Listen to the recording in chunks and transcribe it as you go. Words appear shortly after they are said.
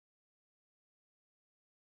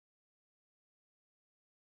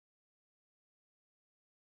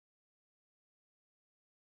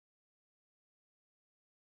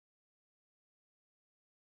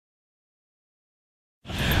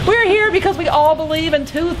here because we all believe in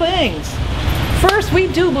two things. First, we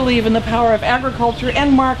do believe in the power of agriculture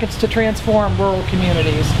and markets to transform rural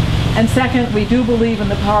communities. And second, we do believe in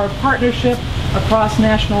the power of partnership across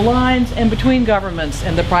national lines and between governments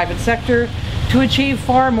and the private sector to achieve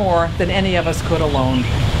far more than any of us could alone.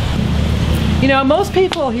 You know, most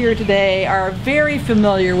people here today are very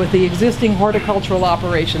familiar with the existing horticultural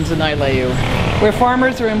operations in Aileu, where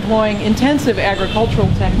farmers are employing intensive agricultural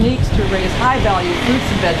techniques to raise high-value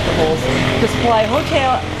fruits and vegetables to supply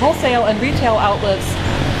wholesale and retail outlets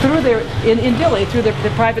in Dili through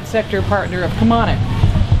the private sector partner of Kamanic.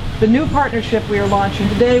 The new partnership we are launching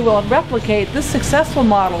today will replicate this successful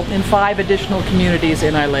model in 5 additional communities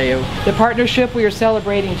in Aileu. The partnership we are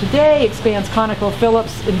celebrating today expands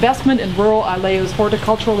ConocoPhillips' investment in rural Aileu's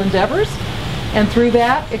horticultural endeavors, and through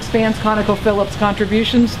that expands ConocoPhillips'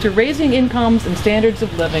 contributions to raising incomes and standards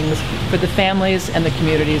of living for the families and the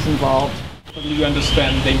communities involved. You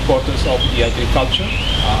understand the importance of the agriculture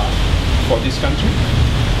for this country.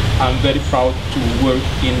 I'm very proud to work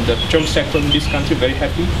in the petroleum sector in this country, very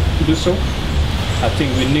happy to do so. I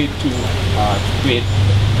think we need to create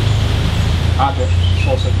other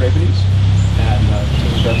sources of revenues, and I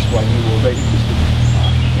think that's why we were very interested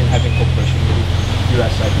in having cooperation with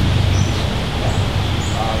USAID.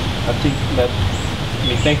 I think that,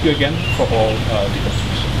 thank you again for all the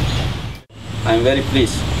contributions. I'm very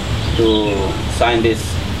pleased to sign this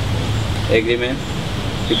agreement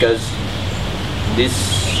because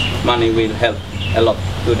this money will help a lot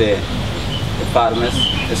to the farmers,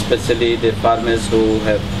 especially the farmers who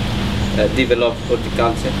have developed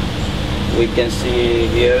horticulture. We can see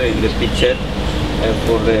here in the picture,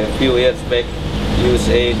 for a few years back,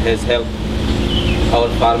 USAID has helped our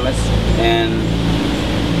farmers, and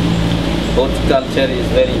horticulture is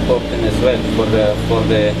very important as well for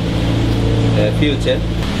the future.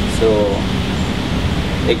 So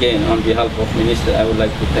again, on behalf of Minister, I would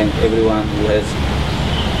like to thank everyone who has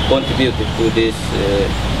contributed to this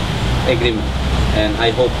agreement, and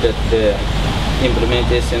I hope that the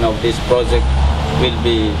implementation of this project will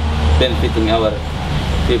be benefiting our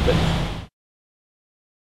people.